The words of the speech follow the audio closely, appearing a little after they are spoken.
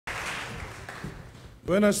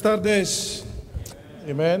Buenas tardes.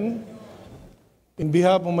 Amen. In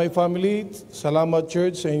behalf of my family, salamat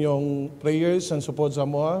church sa inyong prayers and support sa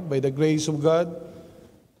mga. By the grace of God,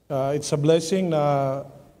 it's a blessing na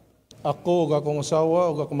ako, o akong asawa,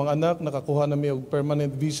 o akong mga anak, nakakuha namin og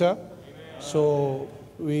permanent visa. So,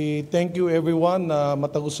 we thank you everyone na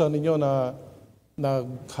matagusan ninyo na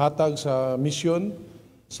naghatag sa mission.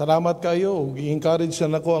 Salamat kayo. I-encourage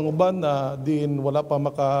na ako ang uban na din wala pa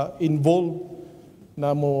maka-involve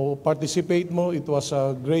na mo participate mo. It was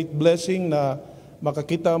a great blessing na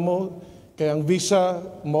makakita mo. Kaya ang visa,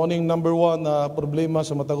 morning number 1 na problema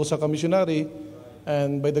sa matago sa missionary.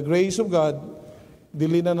 And by the grace of God,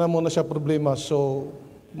 dili na muna siya problema. So,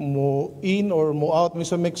 mo in or mo out mi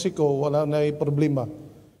sa Mexico, wala na problema.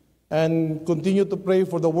 And continue to pray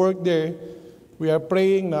for the work there. We are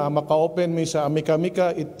praying na maka-open mi sa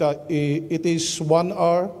Amika-Mika. It is 1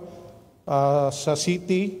 hour sa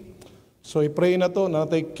city. So i-pray na to, na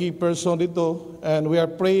tayo key person dito. And we are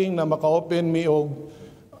praying na maka-open mi og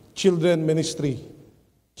children ministry.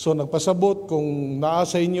 So nagpasabot kung naa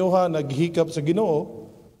sa inyo ha, naghihikap sa Ginoo,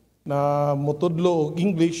 na mutudlo og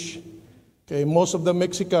English, kay most of the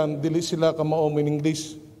Mexican, dili sila kamaom in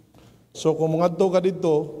English. So kung mga ka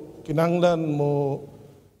dito, kinahanglan mo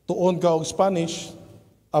tuon ka og Spanish,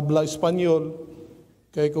 abla Espanyol,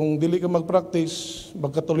 kay kung dili ka mag-practice,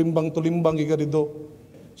 magkatulimbang-tulimbang ka dito.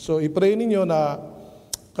 So i-pray ninyo na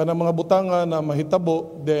kanang mga butanga na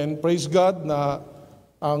mahitabo, then praise God na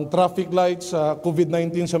ang traffic lights sa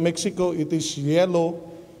COVID-19 sa Mexico, it is yellow.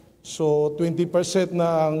 So 20%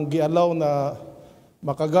 na ang gialaw na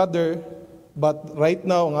makagather, but right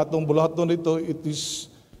now ang atong bulahaton dito, it is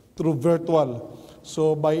through virtual.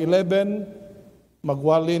 So by 11,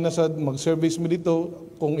 magwali na sa mag-service mi dito.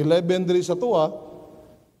 Kung 11 diri sa tuwa,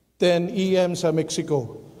 10 AM sa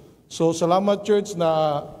Mexico. So salamat church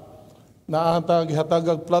na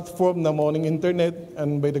hatag platform na morning internet,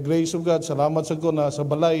 and by the grace of God, salamat sa ko na sa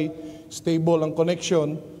balay stable ang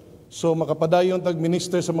connection. So makapadayon tag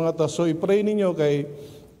minister sa mga ta. So i-pray ninyo kay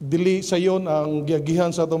dili sayon ang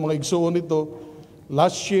giagihan sa atong mga igsuon nito.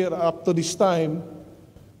 Last year up to this time,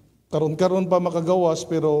 karon pa makagawas,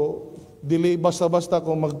 pero dili basta-basta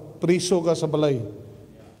kung magpriso ka sa balay.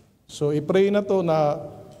 So i-pray na to na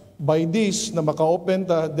by this na maka-open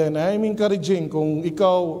ta. Then I'm encouraging kung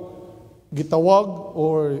ikaw gitawag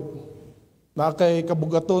or nakay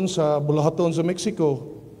kabugaton sa bulahaton sa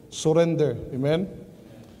Mexico, surrender. Amen?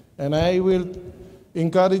 And I will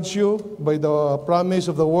encourage you by the promise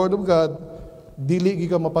of the Word of God, dili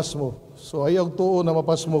ka mapasmo. So ayaw tuo na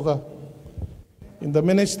mapasmo ka. In the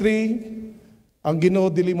ministry, ang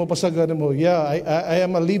Ginoo dili mo pasagan mo. Yeah, I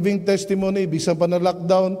am a living testimony. Bisan pa na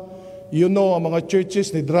lockdown, you know, ang mga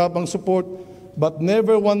churches ni drop ang support, but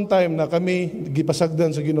never one time na kami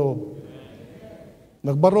gipasagdan sa Ginoo.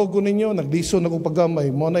 Nagbarog ko ninyo, nagdison akong paggamay,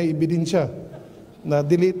 mo na ebidensya na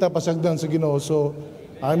dilita pasagdan sa Ginoo. So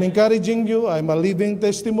I'm encouraging you, I'm a living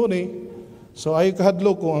testimony. So ay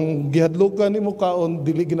kahadlok, kung ang gihadlokan nimo kaon,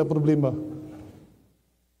 dili gina problema.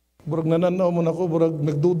 Burag nananaw mo na ko, burag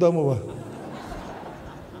nagduda mo ba?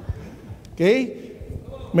 Okay?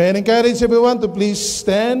 May I encourage everyone to please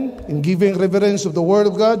stand in giving reverence of the Word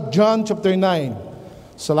of God. John chapter 9.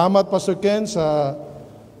 Salamat Pastor Ken sa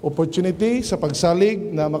opportunity, sa pagsalig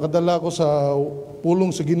na makadala ko sa pulong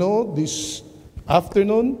sa Ginoo this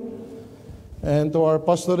afternoon. And to our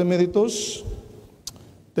Pastor Emeritus,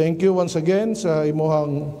 thank you once again sa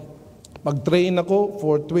imuhang mag-train ako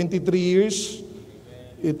for 23 years.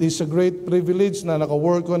 It is a great privilege na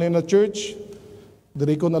naka-work ko in a church.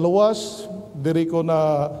 Diri ko naluwas, diri ko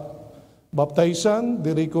na baptizan,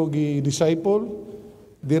 diri ko gi-disciple,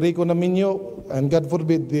 diri ko na minyo, and God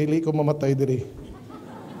forbid, dili ko mamatay diri.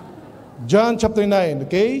 John chapter 9,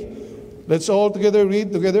 okay? Let's all together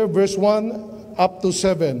read together, verse 1 up to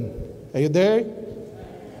 7. Are you there?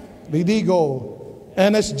 Ready, go.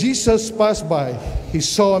 And as Jesus passed by, he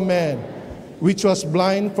saw a man which was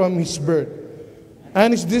blind from his birth.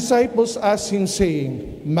 And his disciples asked him,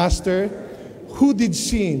 saying, Master, who did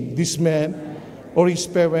sin, this man or his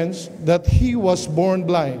parents, that he was born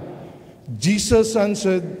blind? Jesus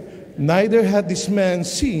answered, Neither had this man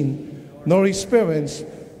sinned, nor his parents,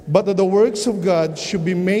 but that the works of God should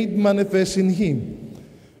be made manifest in him.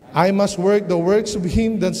 I must work the works of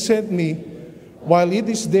him that sent me, while it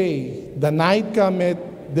is day. The night cometh,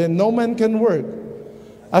 then no man can work.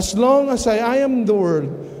 As long as I am the world,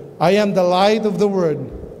 I am the light of the world.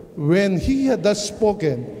 When he had thus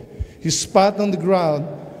spoken, he spat on the ground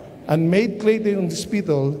and made clay on the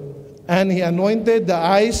spittle, and he anointed the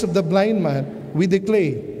eyes of the blind man with the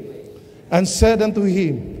clay, and said unto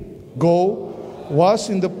him, Go, wash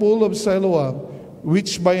in the pool of Siloam,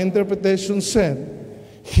 which by interpretation sent.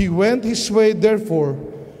 He went his way, therefore,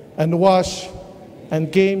 and washed,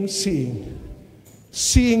 and came seeing.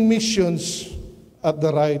 Seeing missions at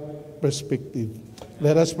the right perspective.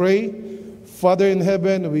 Let us pray. Father in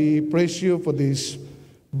heaven, we praise you for this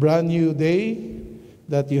brand new day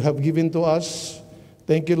that you have given to us.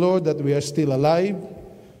 Thank you, Lord, that we are still alive.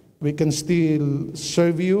 We can still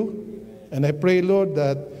serve you. And I pray, Lord,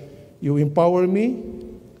 that you empower me.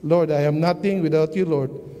 Lord, I am nothing without you,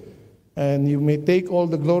 Lord. And you may take all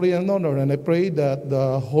the glory and honor. And I pray that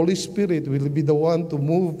the Holy Spirit will be the one to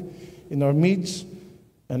move in our midst.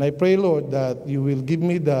 And I pray, Lord, that you will give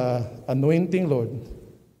me the anointing, Lord.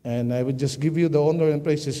 And I will just give you the honor and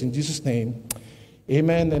praises in Jesus' name.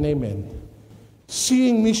 Amen and amen.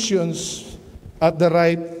 Seeing missions at the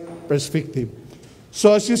right perspective.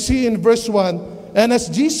 So as you see in verse 1, and as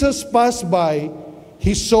Jesus passed by,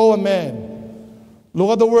 he saw a man.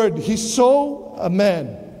 Look at the word. He saw a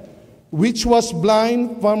man which was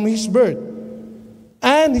blind from his birth.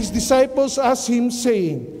 And his disciples asked him,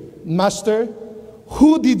 saying, Master,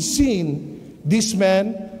 who did sin, this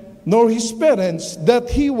man, nor his parents, that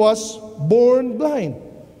he was born blind?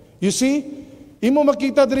 You see, imo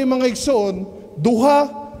makita diri mga igsoon, duha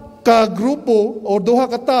ka grupo o duha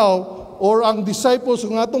ka tao or ang disciples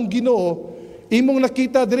ng atong Ginoo, imong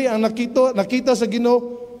nakita diri ang nakita sa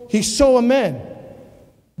Ginoo, he saw a man.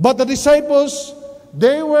 But the disciples,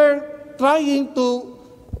 they were trying to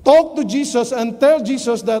talk to Jesus and tell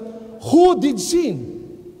Jesus that who did sin?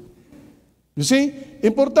 You see,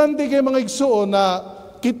 importante kay mga igsoon na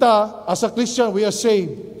kita as a Christian, we are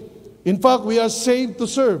saved. In fact, we are saved to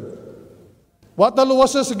serve.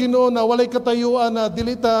 Wataluwasa sa Ginoo na walay katayuan na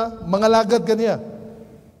dilita mga lagad kaniya.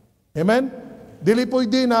 Amen? Dili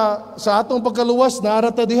pwede na sa atong pagkaluwas na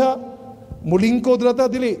arata diha, mulingkod rata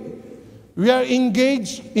dili. We are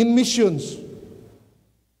engaged in missions.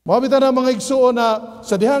 Mabita na mga igsoon na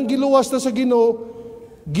sa dihang giluwas na sa Ginoo,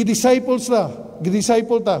 gidisciple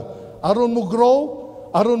ta. Aron mo grow,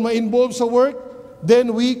 aron ma-involve sa work, then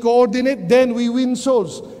we coordinate, then we win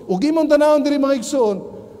souls. Ug imong tanawon diri mga igsoon,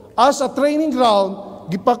 as a training ground,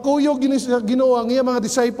 gipakuyo Ginoo ang iya mga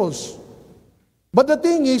disciples. But the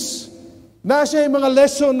thing is, na siya yung mga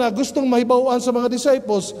lesson na gustong mahibawan sa mga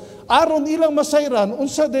disciples, aron ilang masayran,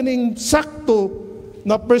 unsa dining sakto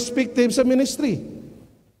na perspective sa ministry.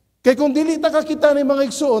 Kaya kung dili ta kakita ni mga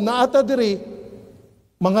igsoon na ata diri,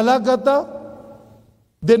 mga lagad ta,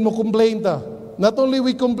 then mo complain ta. Not only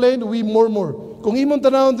we complain, we murmur. Kung imong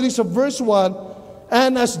tanawon diri sa verse 1,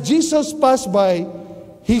 and as Jesus passed by,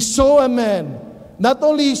 he saw a man. Not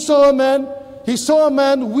only he saw a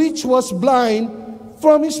man which was blind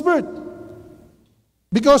from his birth.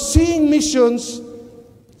 Because seeing missions,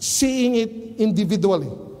 seeing it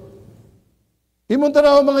individually. Imong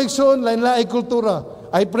tanaw mga igsoon, lain-laing kultura.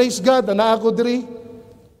 I praise God na ako diri.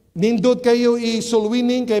 Nindot kayo i-soul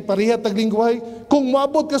winning kay pariha taglingguhay. Kung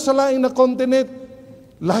maabot ka sa laing na continent,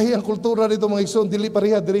 lahi ang kultura dito mga igsoon, dili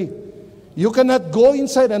pariha diri. You cannot go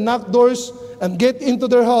inside and knock doors and get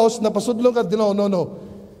into their house na pasudlong ka. No.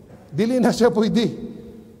 Dili na siya pwede.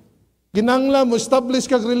 Kinanglan mo,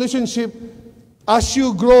 establish kag relationship. As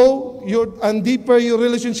you grow and deeper your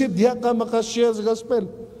relationship, diha ka makashare sa gospel.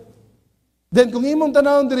 Then kung imong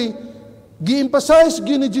tanawon diri, gi-emphasize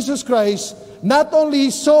gyud ni Jesus Christ, not only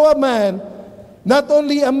saw a man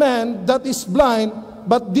that is blind,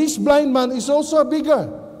 but this blind man is also a beggar.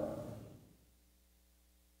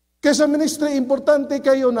 Kaya sa ministry, importante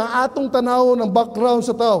kayo na atong tanawon ang background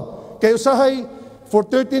sa tao. Kayo sahay, for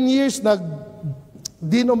 13 years,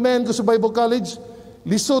 nag-dinomen ko sa Bible College,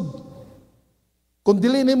 lisod. Kung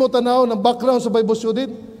dili nimo tanaw ng background sa Bible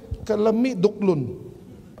student, kalami duklon.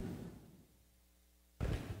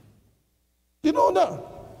 Tinuna.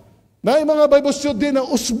 Na mga Bible student na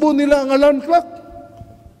usbo nila ang alarm clock.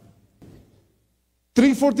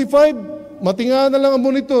 3:45, matinga na lang ang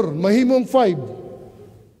monitor, mahimong 5.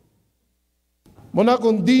 Muna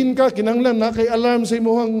kung din ka, kinanglan na kay alarm sa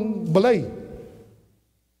imuhang balay.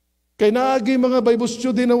 Kay naagi mga Bible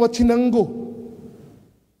student na watsinanggo.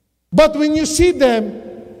 But when you see them,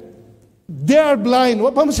 they are blind. Wa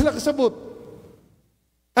pa man sila kasabot.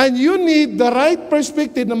 And you need the right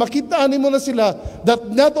perspective na makitaan mo na sila that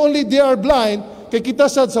not only they are blind, kay kita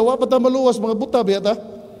sad sa wa pa ta maluwas mga buta biyata.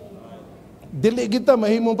 Dili kita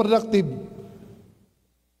mahimong productive.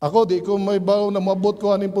 Ako di ko may baw na mabot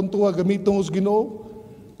ko aning puntuha gamitong us Ginoo.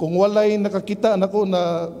 Kung walay nakakita nako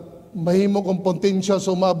na mahimo kong potential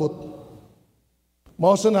sa umabot.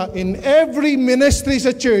 Mausa na, in every ministry sa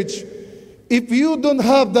church, if you don't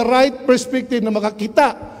have the right perspective na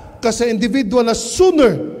makakita ka sa individual na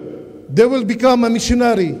sooner, they will become a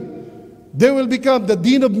missionary. They will become the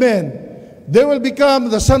dean of men. They will become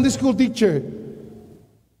the Sunday school teacher.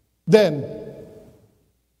 Then,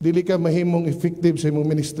 dili ka mahimong effective sa imong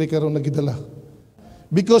ministry karon nagidala.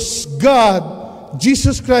 Because God,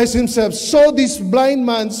 Jesus Christ Himself, saw this blind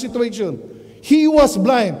man's situation. He was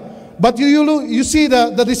blind. But you see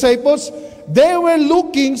the disciples, they were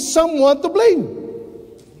looking someone to blame.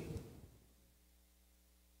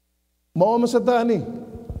 Mao man sa taan ni.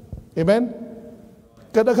 Amen?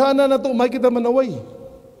 Kadaghanan na ito, may kita manaway.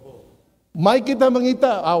 May kita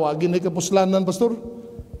mangita. Awa, ginay kapuslanan, pastor.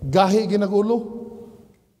 Gahi ginagulo.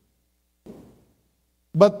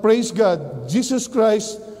 But praise God, Jesus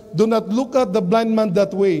Christ do not look at the blind man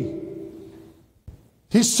that way.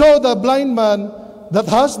 He saw the blind man that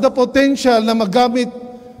has the potential na magamit.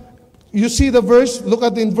 You see the verse? Look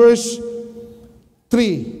at in verse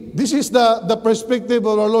 3. This is the perspective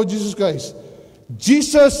of our Lord Jesus Christ.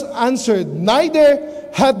 Jesus answered, neither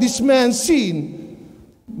had this man seen,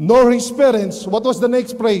 nor his parents. What was the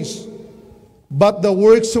next phrase? But the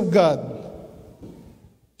works of God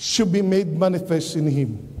should be made manifest in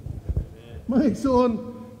him. Mga igsoon,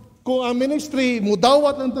 kung ang ministry mo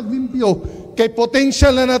dawat ng taglimpyo, kay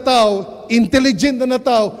potential na tao, intelligent na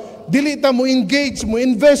tao, dili ta mo engage, mo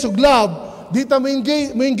invest og love, di ta mo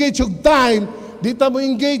engage og time, di ta mo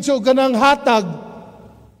engage og ganang hatag,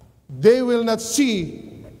 they will not see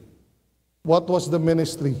what was the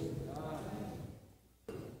ministry.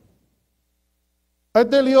 I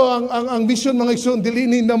tell you, ang mission mga igsoon, dili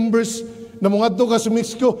ni numbers na mga to ka sa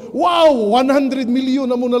Mexico. Wow! 100 million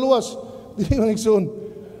na mo naluwas. Dili mga igsoon.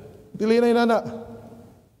 Dili na inana.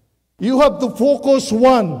 You have to focus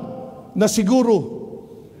one na siguro.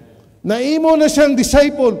 Na imo na siyang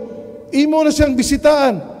disciple. Imo na siyang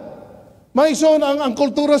bisitaan. Mga igsoon, ang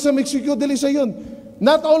kultura sa Mexico, dili sa yun.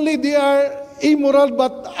 Not only they are immoral,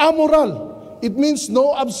 but amoral. It means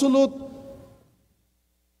no absolute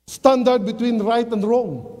standard between right and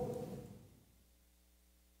wrong.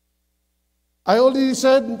 I already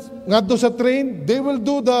said, ngadto sa train, they will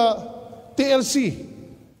do the TLC.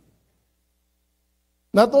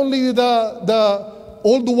 Not only the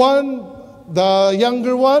old one, the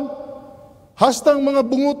younger one, hastang mga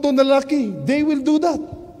bunguto na laki, they will do that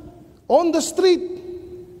on the street.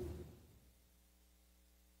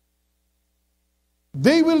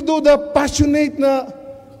 They will do the passionate na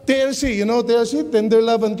TLC. You know TLC? Tender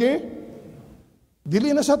love and care?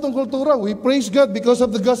 Dili na sa atong kultura. We praise God because of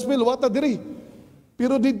the gospel. Wata diri.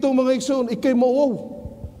 Pero dito mga igsoon, ikay mauwaw.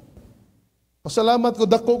 Pasalamat ko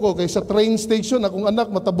dako ko kay sa train station akong anak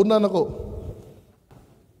matabunan ako.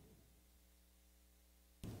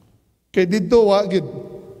 Kay dito wagid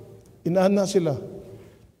inaana sila.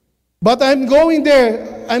 But I'm going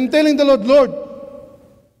there. I'm telling the Lord, Lord,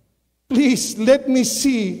 please let me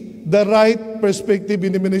see the right perspective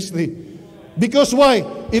in the ministry. Because why?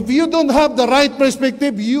 If you don't have the right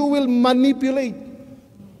perspective, you will manipulate.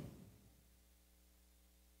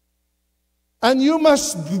 And you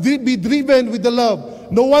must be driven with the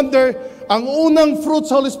love. No wonder, ang unang fruit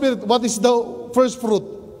sa Holy Spirit, what is the first fruit?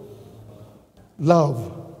 Love.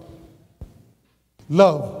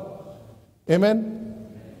 Love. Amen?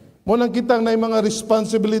 Munang kitang na mga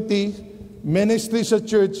responsibility, ministry sa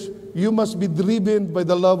church, you must be driven by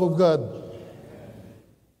the love of God.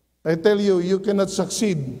 I tell you, you cannot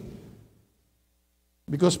succeed.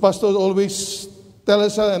 Because Pastor always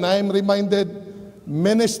tells us, and I am reminded,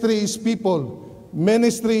 ministry is people.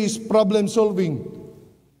 Ministry is problem solving.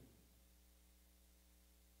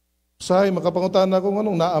 Sahay, makapangutan na akong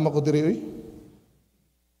anong naam ako diri,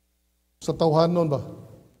 sa tawhanon ba?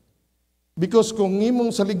 Because kung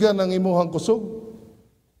imong saligan ang imuhang kusog,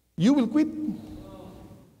 you will quit.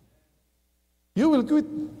 You will quit.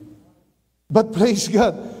 But praise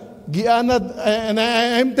God, gianad, and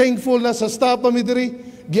I'm thankful na sa staff kami diri,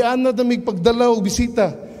 gianad na mig pagdala og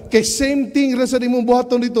bisita. Kay same thing ra sa imong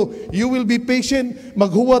buhaton dito, you will be patient,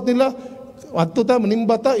 maghuwat nila, adto ta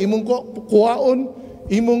manimbata, imong kuwaon,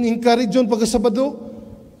 imong encourageon pagka Sabado,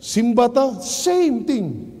 simbata, same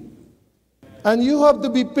thing. And you have to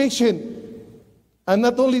be patient. And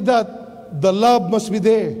not only that, the love must be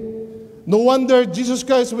there. No wonder Jesus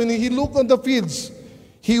Christ, when He looked on the fields,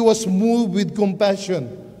 He was moved with compassion.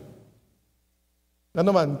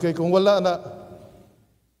 Ano man, kaya kung wala na,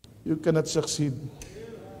 you cannot succeed.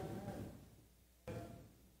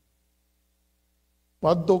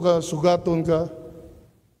 Madto ka, sugaton ka.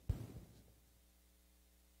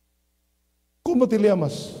 Kung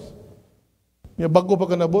matilyamas, niya bago pa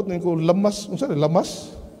ka nabot, ko lamas, kung saan,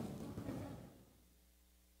 lamas?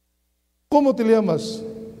 Kung matilyamas,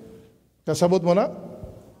 kasabot mo na?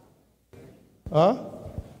 Ha?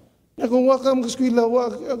 Kung wa ka mag-eskwela,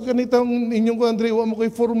 ganitang inyong ko, Andre, wa mo kay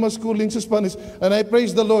formal schooling sa Spanish. And I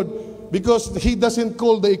praise the Lord because He doesn't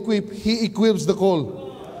call the equip, He equips the call.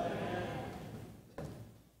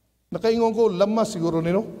 Nakaingon ko, lamas siguro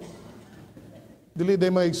nino. Dili day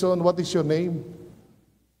mga igsoon, what is your name?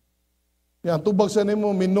 Yan, tubag sa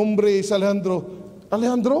nimo, mi nombre is Alejandro.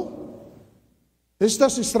 Alejandro?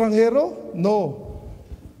 Estás extranjero? No.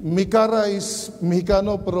 Mi cara is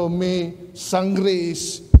Mexicano, pero mi sangre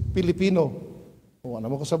is Pilipino. Ano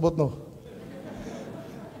mo kasabot, no?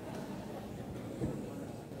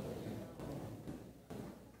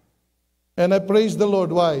 And I praise the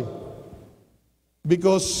Lord. Why?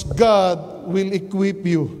 Because God will equip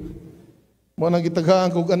you. Mo nang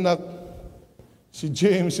gitagaan kog anak, si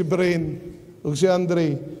James, si Brain, ug si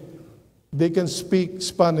Andre, they can speak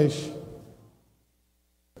Spanish.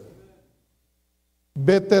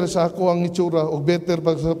 Better sa ako ang itsura o better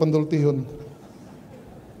pa sa pandultihon.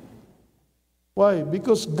 Why?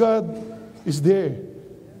 Because God is there.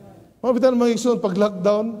 Mabitan mga igsoon, pag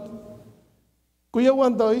lockdown, kuya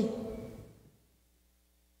wantoy.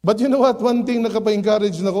 But you know what? One thing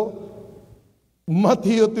nakapa-encourage na ko,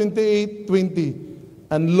 Matthew 28:20,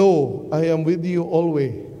 and lo, I am with you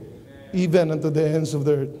always, even unto the ends of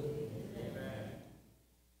the earth.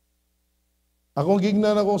 Akong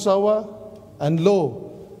gignan akong sawa, and lo,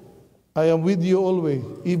 I am with you always,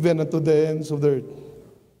 even unto the ends of the earth.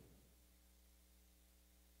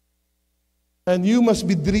 And you must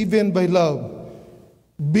be driven by love,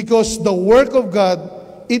 because the work of God,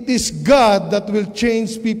 it is God that will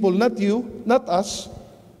change people, not you, not us.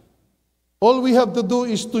 All we have to do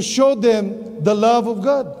is to show them the love of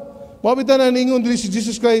God. Mabitan na ningon dili si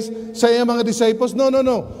Jesus Christ sa iyang mga disciples. No.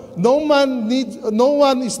 No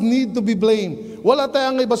one is need to be blamed. Wala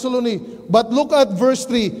tayong ibasuloni. But look at verse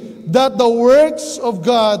 3, that the works of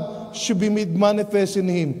God should be made manifest in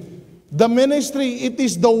Him. The ministry, it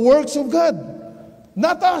is the works of God,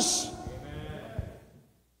 not us.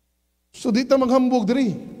 So dito maghambog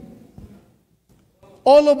diri.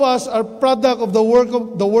 All of us are product of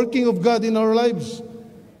the working of God in our lives.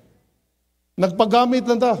 Nagpagamit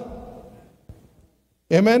lang ta.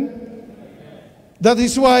 Amen? That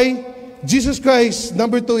is why Jesus Christ,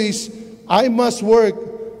 number 2 is, I must work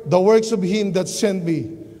the works of Him that sent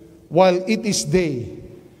me while it is day.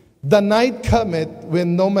 The night cometh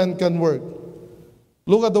when no man can work.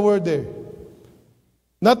 Look at the word there.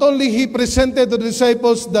 Not only He presented to the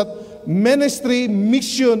disciples that ministry,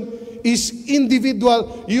 mission is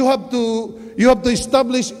individual. You have to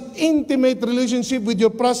establish intimate relationship with your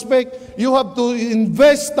prospect. You have to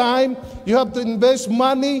invest time. You have to invest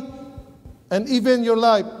money and even your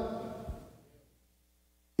life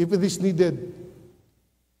if it is needed.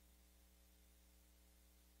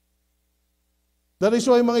 That is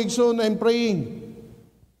why mga igsoon, I'm praying.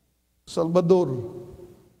 Salvador,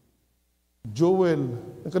 Joel,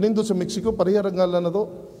 kanindot sa Mexico, pareha ngalan na to.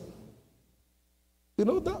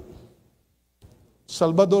 Tinota.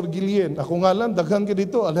 Salvador Guillen. Ako ngalan, daghan ka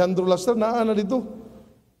dito. Alejandro Lastra, naana dito.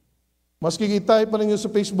 Maski kitay pa ninyo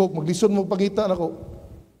sa Facebook, maglison mo pangita na ko.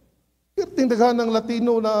 Kirting daghan ng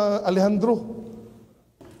Latino na Alejandro.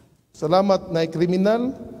 Salamat na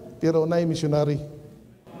kriminal, pero na missionary.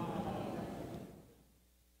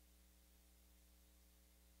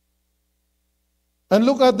 And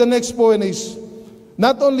look at the next point is,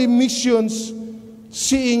 not only missions,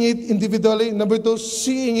 seeing it individually. Number 2,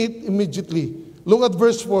 seeing it immediately. Look at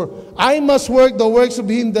verse 4. I must work the works of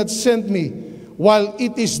Him that sent me while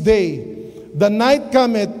it is day. The night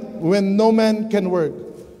cometh when no man can work.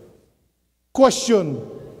 Question.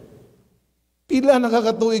 Pila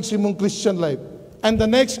nakakatuig sa imong Christian life? And the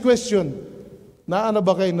next question, naana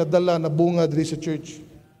ba kayo nadala na bunga diri sa church?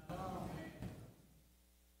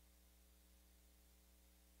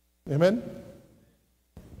 Amen?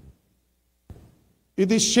 It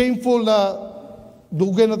is shameful na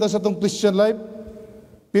dugay na ta sa itong Christian life,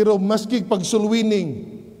 pero maski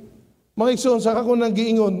pagsulwining, mga igsoon, saka ko nang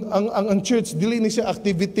giingon, ang church, dili ni siya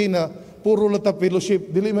activity na puro lata fellowship.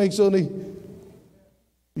 Dili mga igsoon eh.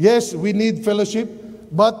 Yes, we need fellowship,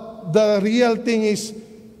 but the real thing is,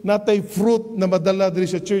 natay fruit na madala diri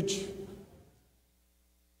sa church.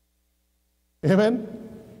 Amen?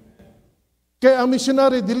 Kaya ang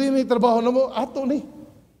missionary, dili ni trabaho na mo, ato ni.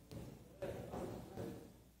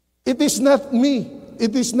 It is not me.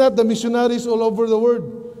 It is not the missionaries all over the world.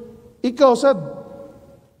 Ikaw sad.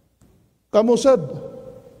 Kamu sad.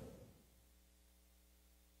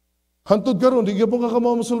 Hantod karon, di gyapon ka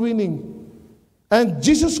kamo masulwining. And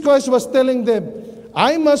Jesus Christ was telling them,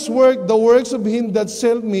 I must work the works of Him that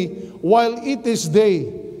sent me while it is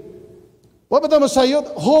day. Wa ba ta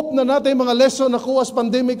masayot? Hope na natin mga lesson na kuha sa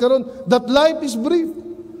pandemic karon that life is brief.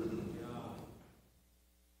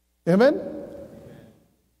 Amen?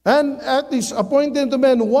 And at is appointed to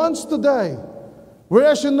man once to die.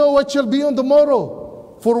 Whereas you know what shall be on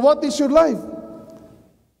tomorrow. For what is your life?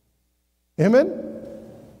 Amen?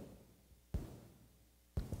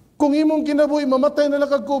 Kung imong kinabuhi, mamatay na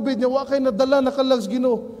lang kag-COVID niya, wa kay nadala na kalags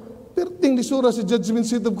Ginoo. Pero ting lisura si judgment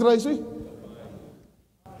seat of Christ eh.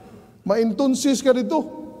 Maintunsis ka dito.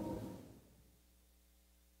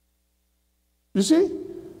 You see?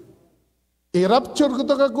 I-rapture ko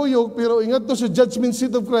ito kakuyog, pero ingat to sa judgment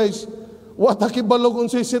seat of Christ, wata kibalog kung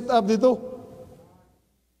siya set up dito.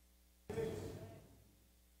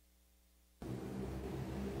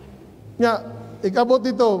 Nga, ikabot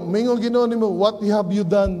dito, mingong Ginoo nimo, what have you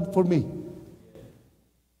done for me?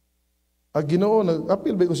 Ginoo,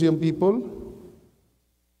 nag-appeal ba ko siyang people?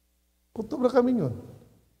 Kutob na kami yun.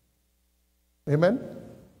 Amen?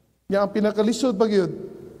 Nga ang pinakalisod pag yun,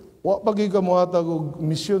 wa pag yung kamuhatag og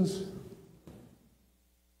missions.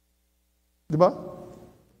 Diba?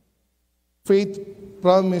 Faith,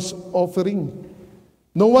 promise, offering.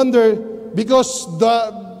 No wonder, because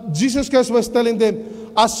Jesus Christ was telling them,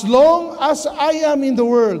 as long as I am in the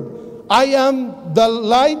world, I am the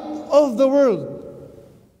light of the world.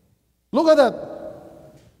 Look at that.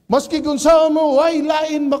 Maski kung saan mo, ay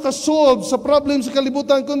lain makasolve sa problem sa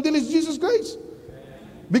kalibutan kundi is Jesus Christ.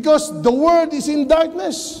 Because the world is in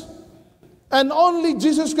darkness. And only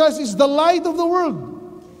Jesus Christ is the light of the world.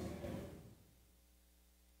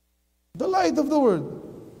 The light of the world.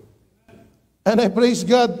 And I praise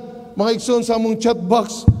God, mga igsoon sa among chat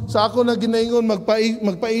box, sa ako na ginaingon,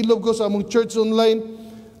 magpailog ko sa among church online,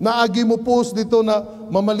 naagi mo post dito na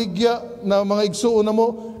mamaligya na mga igsoon na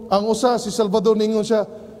mo. Ang usa, si Salvador ningon siya,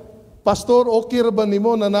 Pastor, okay ra ba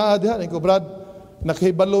nimo na naadihan? Iko, Brad,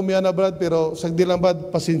 nakahibalo miya na, Brad, pero sagdi lang, Brad,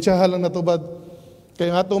 pasensyahan lang na to, Brad.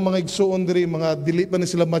 Kaya nga itong mga igsuon diri, mga dili pa na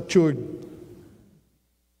sila matured.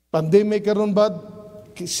 Pandemic karon, Brad,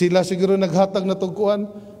 sila siguro naghatag na tugkuan.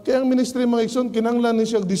 Kaya ang ministry mga igsuon, kinanglan ni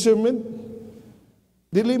siya discernment.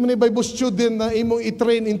 Dili man ni Bible student na imong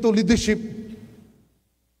i-train into leadership.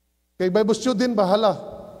 Kay Bible student, bahala.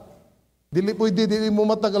 Dili mo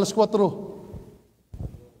matag alas 4.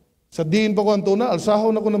 Sa diin pa ko ang tuna,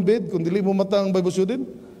 alsahaw na ko ng bed, kung dili mo mata ang Bible student,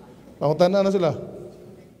 pangutan na sila.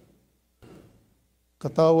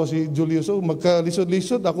 Katawa si Julius,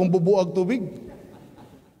 magkalisod-lisod, akong bubuag tubig.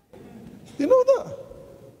 Tinuda.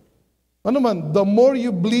 Ano man, the more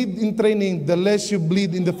you bleed in training, the less you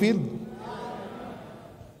bleed in the field.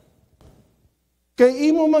 Kaya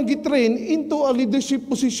imo man gitrain into a leadership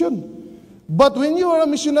position. But when you are a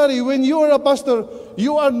missionary, when you are a pastor,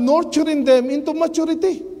 you are nurturing them into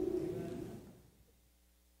maturity.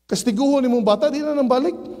 Kastiguhon ni mong bata, di na nang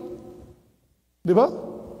balik. Di ba?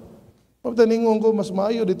 Pagtaningon ko, mas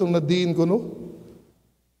maayo ditong nadiin ko, no?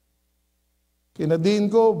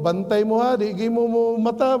 Kinadiin ko, bantay mo ha, di mo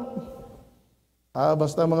mata.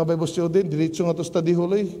 Basta mga Bible student, diretso nga to study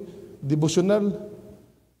huloy, devotional.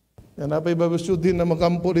 Yan napay Bible student na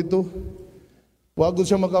makampo dito. Wagod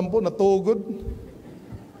siya makampo, natugod.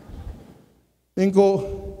 Tingko,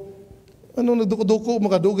 anong nagduko-duko,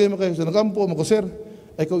 makadugay makayo sa nakampo, makosir.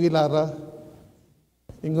 Ay ko ilara.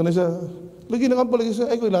 Tingko na siya, lagi nakampo lagi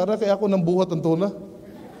siya, ay ko ilara, kaya ako nang buhat ang tuna.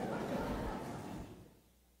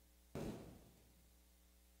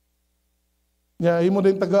 Nya, imo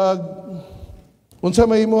din tagaag, unsa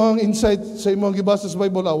may imo ang insight sa imo ang gibasa sa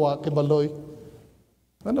Bible, awa, kibaloy.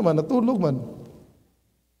 Ano man, natulog man.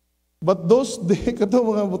 But those day, kato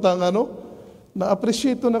mga butang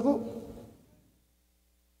na-appreciate na ko.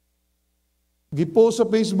 Gipost sa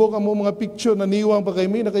Facebook ang mga picture na niwang pa kay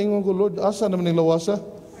mi, nakaingon ko, Lord, asa naman yung lawasa?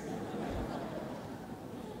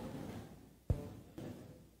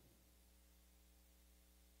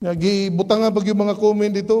 Gibutang nga pag yung mga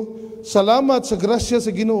comment dito, salamat sa grasya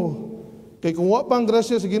sa Ginoo. Kay kung wa pa ang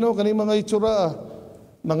grasya sa Ginoo, kaning mga itsura,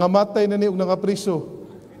 nangamatay na ni og nangapriso.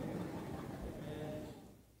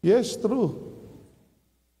 Yes, true.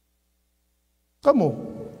 Kamo,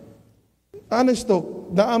 honest talk,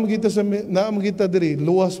 naam kita diri,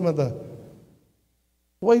 luwas mata.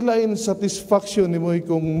 Why lain satisfaction ni mo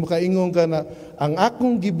kung makaingon ka na ang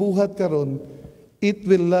akong gibuhat karon, it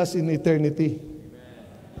will last in eternity.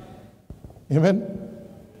 Amen?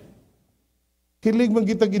 Hilig man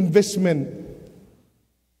kitag investment.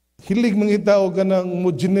 Hilig man kita o ganang mo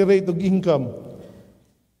generate og income.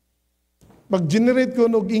 Mag-generate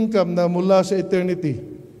ko ng income na mula sa eternity.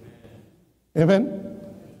 Amen?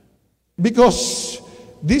 Because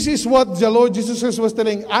this is what the Lord Jesus Christ was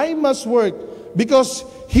telling, I must work because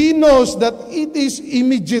He knows that it is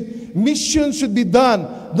immediate. mission should be done.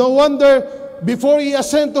 No wonder, before he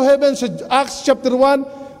ascended to heaven, sa Acts chapter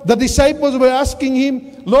 1, the disciples were asking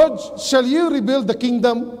him, Lord, shall you rebuild the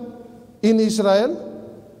kingdom in Israel?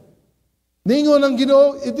 Ningon ang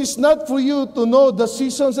Ginoo, it is not for you to know the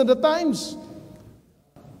seasons and the times.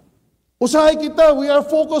 Usahay kita, we are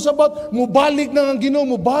focused about mubalik ng Ginoo,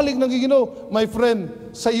 mubalik ng Ginoo. My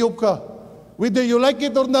friend, sayop ka. Whether you like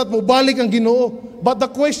it or not, mubalik ang Ginoo. But the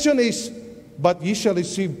question is, but ye shall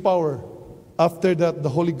receive power. After that, the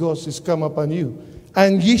Holy Ghost is come upon you.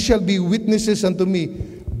 And ye shall be witnesses unto me,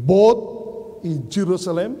 both in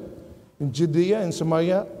Jerusalem, in Judea and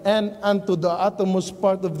Samaria, and unto the uttermost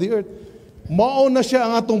part of the earth. Mao na siya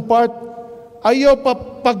ang atong part. Ayaw pa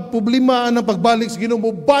pagproblemahan ng pagbalik sa Ginoo.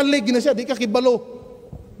 Balik na siya, di ka kibalo.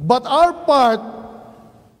 But our part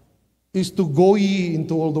is to go ye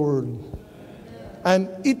into all the world.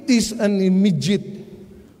 And it is an immediate.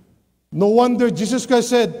 No wonder Jesus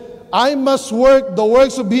Christ said, I must work the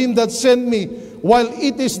works of Him that sent me while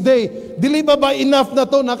it is day. Dili ba enough na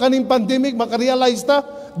to na kaning pandemic, makarealize ta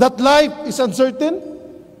that life is uncertain?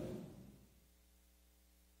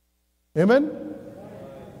 Amen?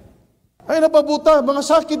 Ay napabuta, mga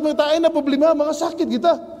sakit mga ta, ay na problema, mga sakit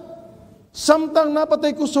kita. Samtang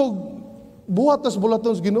napatay kusog, buhat tas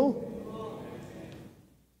bulaton sa Ginoo.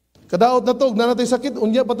 Kadaot na to, nanatay sakit,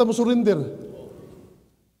 unya pa ta mo surrender.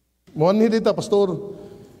 Muanhi dita, pastor,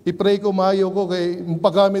 i-pray ko, maayo ko, kay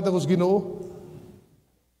mapagamit ako sa Ginoo.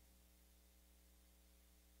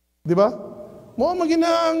 Di ba? Mo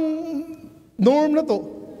magina ang norm na to.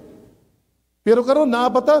 Pero karon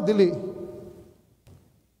naapata, dili.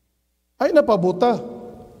 Ay napabuta.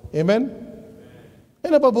 Amen?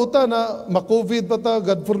 Ay napabuta na ma-COVID pa ta,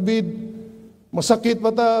 God forbid. Masakit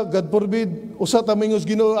pa ta, God forbid. Usa ta mingos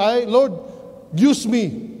Ginoo, ay Lord, use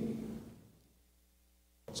me.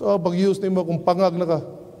 So pag-use nimo kung pangag na ka.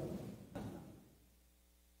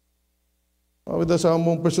 Awida sa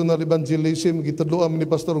among personal evangelism, gitudloan ni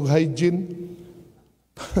pastor og hygiene.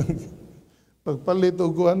 Pagpalit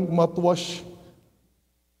og kuan, mouthwash.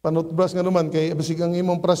 Panutbrush nga naman kay basig ang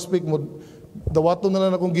imong prospect mo dawaton na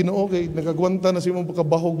lang akong Ginoo kay nagagwanta na si imong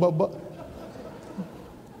pagkabahog baba.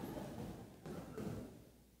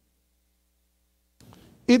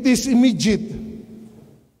 It is immediate.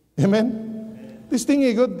 Amen? This thing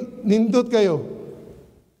God, nindot kayo.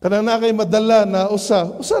 Kanang na kay madala na usa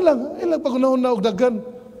lang, ilang pagunahon na og daghan.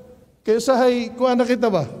 Kay usahay kuan na kita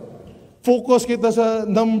ba? Focus kita sa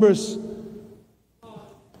numbers.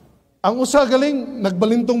 Ang usa galing,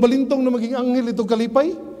 nagbalintong-balintong na maging anghel itong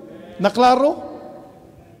kalipay. Naklaro.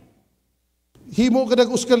 Himo ka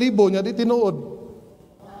nag-uskalibo niya, di tinuod.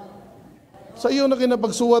 Sa iyo na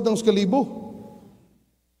kinapagsuwad ang uskalibo.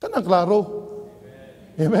 Kanang klaro.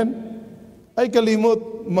 Amen? Ay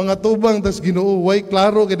kalimot, mga tubang tas Ginoo, way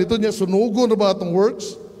klaro, kaya dito niya sunugo na ba atong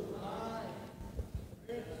works?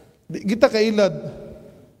 Di, kita kailad.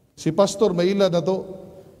 Si pastor, mailad na to.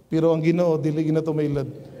 Pero ang Ginoo, dili na to mailad.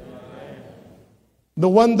 No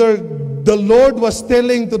wonder the Lord was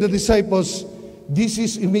telling to the disciples, this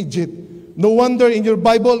is immediate. No wonder in your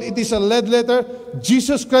Bible it is a lead letter.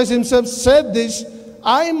 Jesus Christ Himself said this,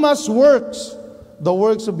 I must work the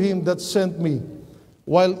works of Him that sent me.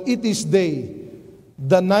 While it is day,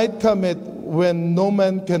 the night cometh when no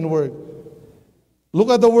man can work. Look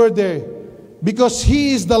at the word there. Because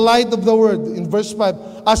He is the light of the world. In verse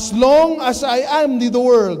 5, as long as I am in the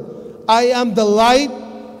world, I am the light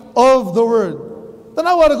of the world.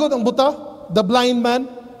 Tanawa na gud ang buta, the blind man.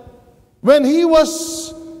 When he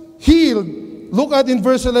was healed, look at in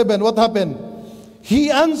verse 11, what happened? He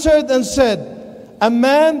answered and said, a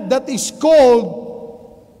man that is called,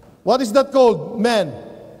 what is that called? Man.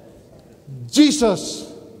 Jesus.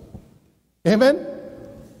 Amen?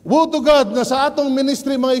 Woe to God na sa atong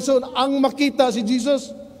ministry mga ison, ang makita si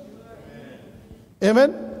Jesus.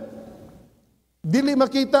 Amen? Dili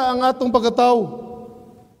makita ang atong pagkatao.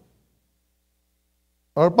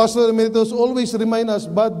 Our pastor emeritus always remind us,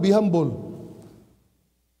 but be humble.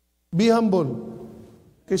 Be humble.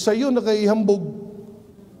 Kaysa yun na kay hambog.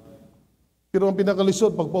 Pero ang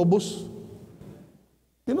pinakalisod, pagpaubos.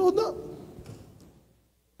 Tinood na.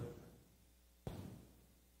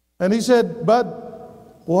 And he said, but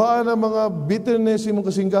kuhaan ang mga bitterness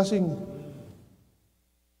imong kasing-kasing.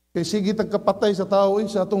 Kay sige tagkapatay sa tao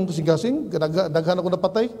sa atong kasing-kasing. Daghan ako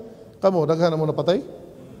napatay. Kamo, daghan mo napatay.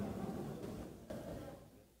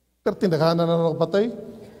 Pero tindaghanan na ako patay.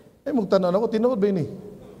 Eh, magtanan ako, tinood ba ini?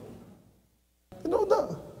 Tinood na.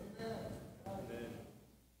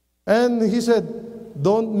 And he said,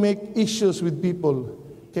 don't make issues with people.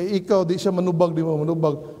 Kaya ikaw, di siya manubag, di mo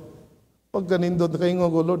manubag. Pag ganindot na kayo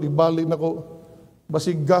ko, Lord, ibalik na ko.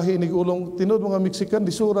 Basig gahi ni ulong tinod mga Mexican,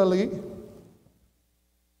 disura lagi.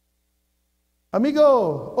 Amigo,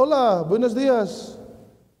 hola, buenos días.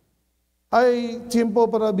 ¿Hay tiempo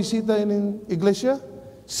para visita en iglesia?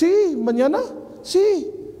 Sí, mañana? Sí.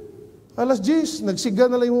 Alas 10, nagsiga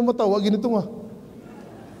na lang yung mata, wag ginito nga.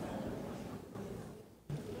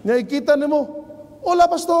 Nakikita nimo, hola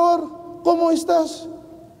pastor, ¿cómo estás?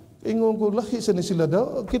 Ingon ko, laki sa ni sila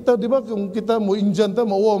daw. Kita, di ba, kung kita mo Indian ta,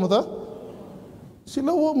 mauwa mo ta?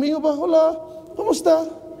 Sila, mingo ba, hola, kumusta?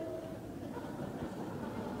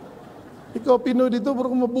 Ikaw, Pinoy dito, pero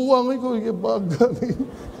kung mabuwang ko, bagal.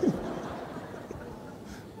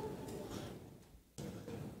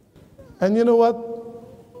 And you know what?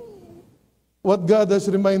 What God has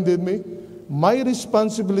reminded me? My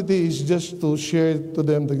responsibility is just to share to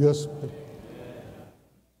them the gospel.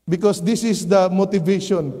 Because this is the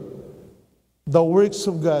motivation. The works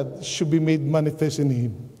of God should be made manifest in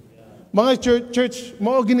Him. Mga church,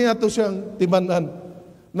 mao gini ato siyang timan-an.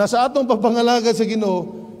 Nasa atong pagpangalaga sa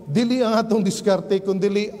Ginoo, dili ang atong diskarte,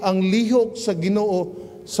 kundi ang lihok sa Ginoo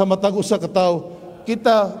sa matag usa ka tawo.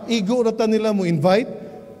 Kita igo na ta nila mo invite,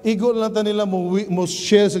 igo na ta nila mo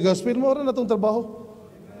share sa gospel, mao ra natong trabaho.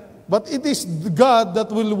 But it is God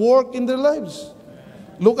that will work in their lives.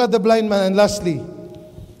 Look at the blind man, and lastly,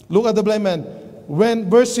 look at the blind man.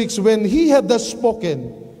 When verse 6, when he had thus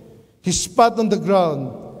spoken, he spat on the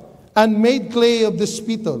ground and made clay of the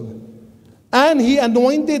spittle. And he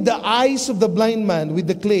anointed the eyes of the blind man with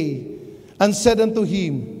the clay and said unto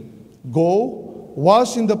him, Go,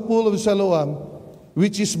 wash in the pool of Siloam,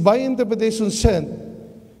 which is by interpretation sent.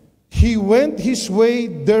 He went his way,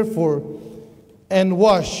 therefore, and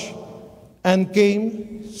washed, and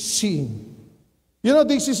came seeing. You know,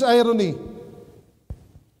 this is irony.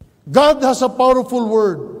 God has a powerful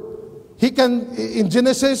word. He can, in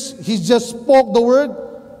Genesis, He just spoke the word,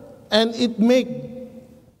 and it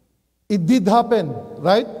did happen,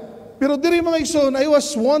 right? Pero diri mga igsoon, I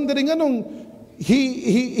was wondering anong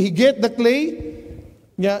he get the clay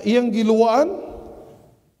nya iyang giluwaan,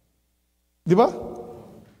 di ba?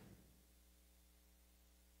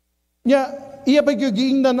 Nya iya pa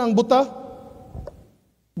giingnan ang buta.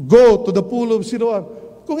 Go to the pool of Siloam.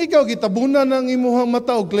 Kung ikaw gitabunan ng imuhang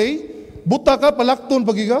mata og clay, buta ka palakton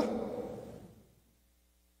pagiga.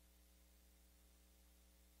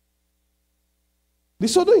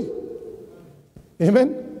 Disodoy. Amen.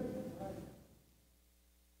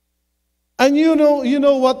 And you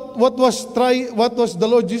know what was the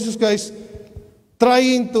Lord Jesus Christ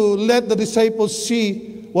trying to let the disciples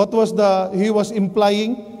see? What was he was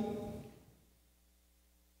implying?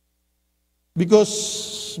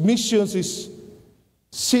 Because missions is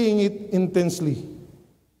seeing it intensely.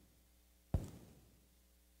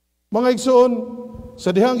 Mga igsoon, sa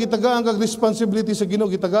dihang gitagaan kag responsibility sa Ginoo,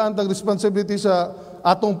 gitagaan tag responsibility sa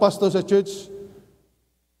atong pastor sa church.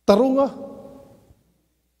 Tarunga.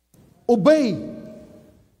 Obey.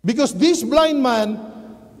 Because this blind man,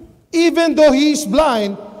 even though he is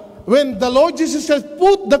blind, when the Lord Jesus Christ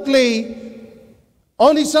put the clay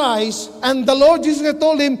on his eyes, and the Lord Jesus Christ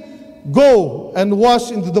told him, Go and wash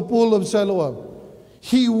into the pool of Siloam,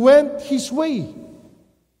 he went his way.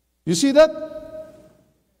 You see that?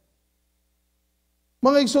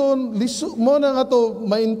 Mga igsoon, mo na nga to,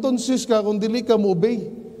 maintonsis ka kung dili ka mo obey.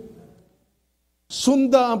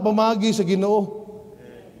 Sunda ang pamagi sa Ginoo.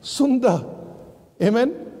 Sunda.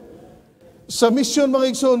 Amen? Sa mission mga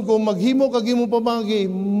igsoon, kung maghimo kag imong pamagi,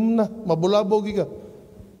 mabulabog ka.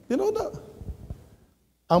 Tino na.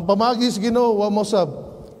 Ang pamagi sa Ginoo, wa mo sab.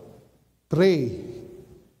 Pray.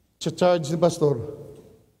 Charge ni pastor.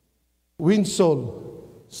 Win soul.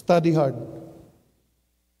 Study hard.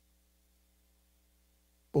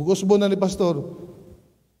 Ugos mo na ni pastor,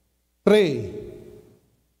 pray,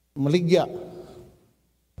 maligya.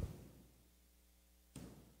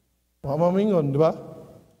 Mamamingon, di ba?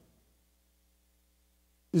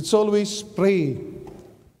 It's always pray,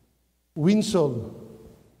 win soul.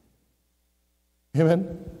 Amen?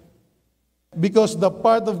 Because the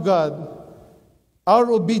part of God, our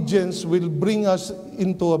obedience will bring us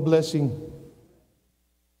into a blessing.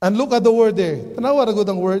 And look at the word there. Tanawa ra gud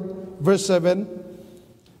ang word, verse 7.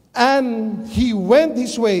 And he went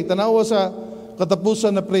his way. Tanawa sa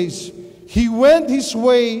katapusan na praise. He went his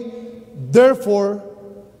way, therefore,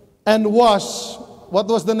 and was.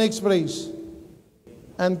 What was the next phrase?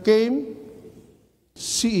 And came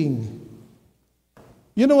seeing.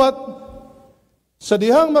 You know what? Sa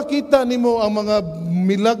dihang makita nimo ang mga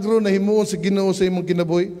milagro na himuon sa Ginoo sa imong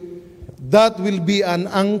kinabuhi, that will be an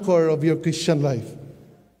anchor of your Christian life.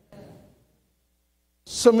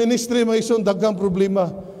 Sa ministry, may isang dagang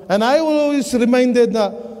problema. And I will always reminded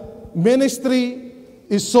na ministry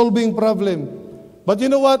is solving problem. But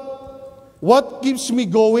you know what? What keeps me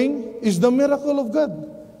going is the miracle of God.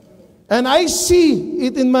 And I see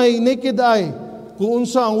it in my naked eye kung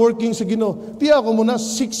unsa ang working sa Ginoo. Tiya ko muna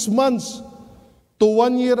 6 months to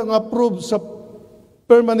 1 year ang approved sa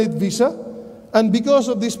permanent visa. And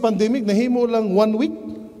because of this pandemic, nahimo lang 1 week.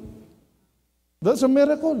 That's a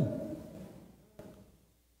miracle.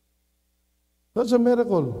 That's a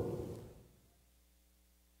miracle.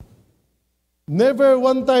 Never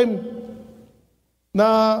one time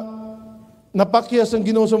na napakyas ang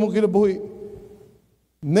Ginoo sa mong kinabuhi.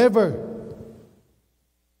 Never.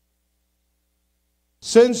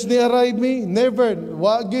 Since ni-arrive me, never.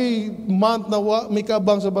 Wagi month na may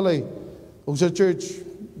kaabang sa balay. O sa church,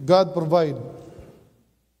 God provide.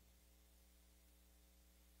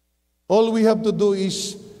 All we have to do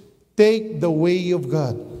is take the way of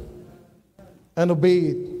God and obey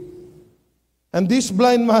it. And this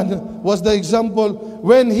blind man was the example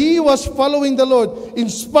when he was following the Lord, in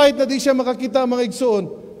spite na di siya makakita mga igsoon,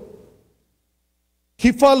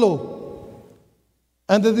 he followed.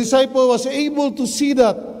 And the disciple was able to see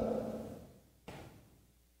that.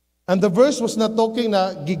 And the verse was not talking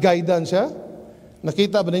na gigaydan siya.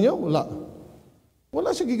 Nakita ba ninyo? Wala.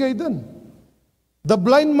 Wala siya gigaydan. The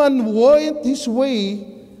blind man went his way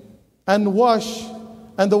and washed,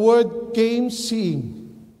 and the word came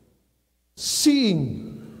seeing.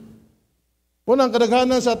 Seeing. Unang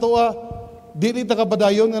kadaghanan sa atoa, dili ta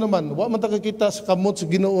kabadayon nga naman, wa man ta kakita sa kamot sa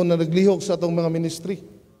Ginoo na naglihok sa atong mga ministry.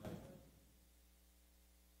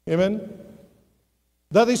 Amen?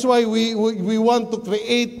 That is why we want to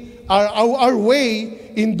create our way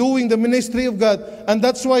in doing the ministry of God. And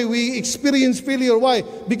that's why we experience failure. Why?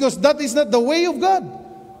 Because that is not the way of God.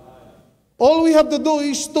 All we have to do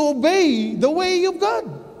is to obey the way of God.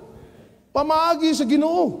 Pamaagi sa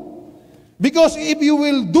Ginoo. Because if you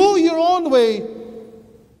will do your own way,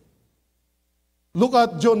 look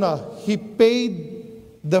at Jonah. He paid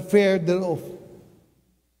the fare thereof.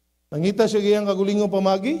 Nangita siya gayang kagulingong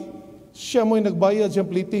pamagi, siya mo'y nagbayad siyang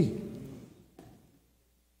pliti.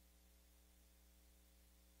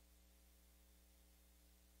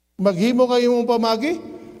 Maghimo kayo mong pamagi,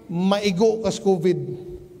 maigo kas COVID.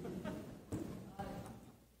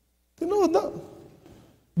 Tinood na.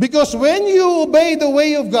 Because when you obey the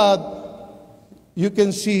way of God, you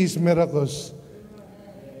can see His miracles.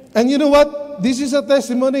 And you know what? This is a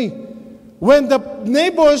testimony. When the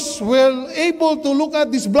neighbors were able to look at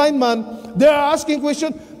this blind man, they are asking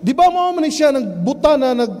question, di ba mo man siya nagbuta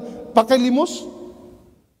na nagpakalimos?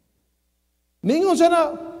 Ningon siya na,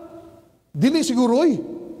 dili siguro eh.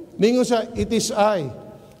 Ningon siya, it is I.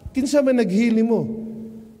 Kinsa man naghili mo?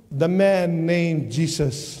 The man named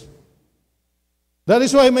Jesus. That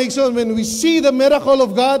is why, my son, when we see the miracle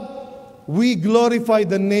of God, we glorify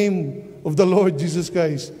the name of the Lord Jesus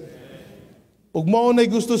Christ. Ug mao nay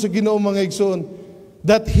gusto sa Ginoo mga igsoon,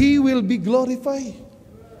 that He will be glorified.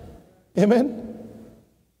 Amen?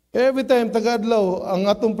 Every time tagadlaw ang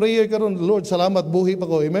atong prayer karon, Lord, salamat buhi pa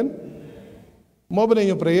ko. Amen? Mao ba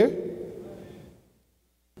ninyo prayer?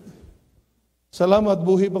 Salamat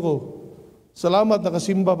buhi pa ko. Salamat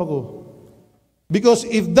nakasimba pa ko. Because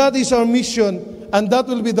if that is our mission, and that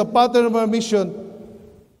will be the pattern of our mission,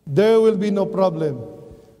 there will be no problem.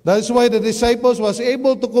 That is why the disciples was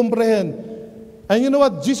able to comprehend. And you know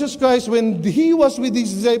what? Jesus Christ, when He was with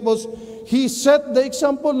His disciples, He set the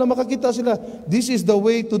example na makakita sila. This is the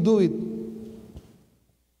way to do it.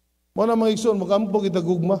 Muna mga igsoon, mag-ampog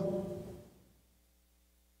itagugma.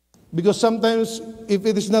 Because sometimes, if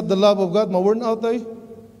it is not the love of God, ma-worn out ay.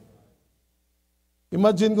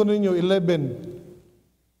 Imagine ko ninyo, 11.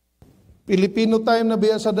 Filipino time na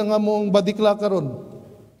biya sa nga mong badikla karon.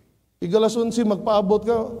 Igalas 11, magpaabot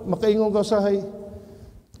ka, makaingon ka sahay.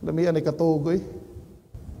 Lamian ay katugoy.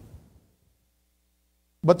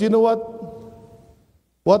 But you know what?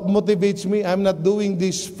 What motivates me? I'm not doing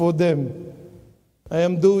this for them. I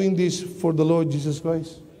am doing this for the Lord Jesus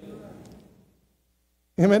Christ.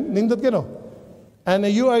 Amen? Nindot ka no? And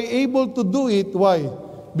you are able to do it. Why?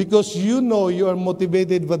 Because you know you are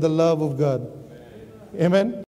motivated by the love of God. Amen?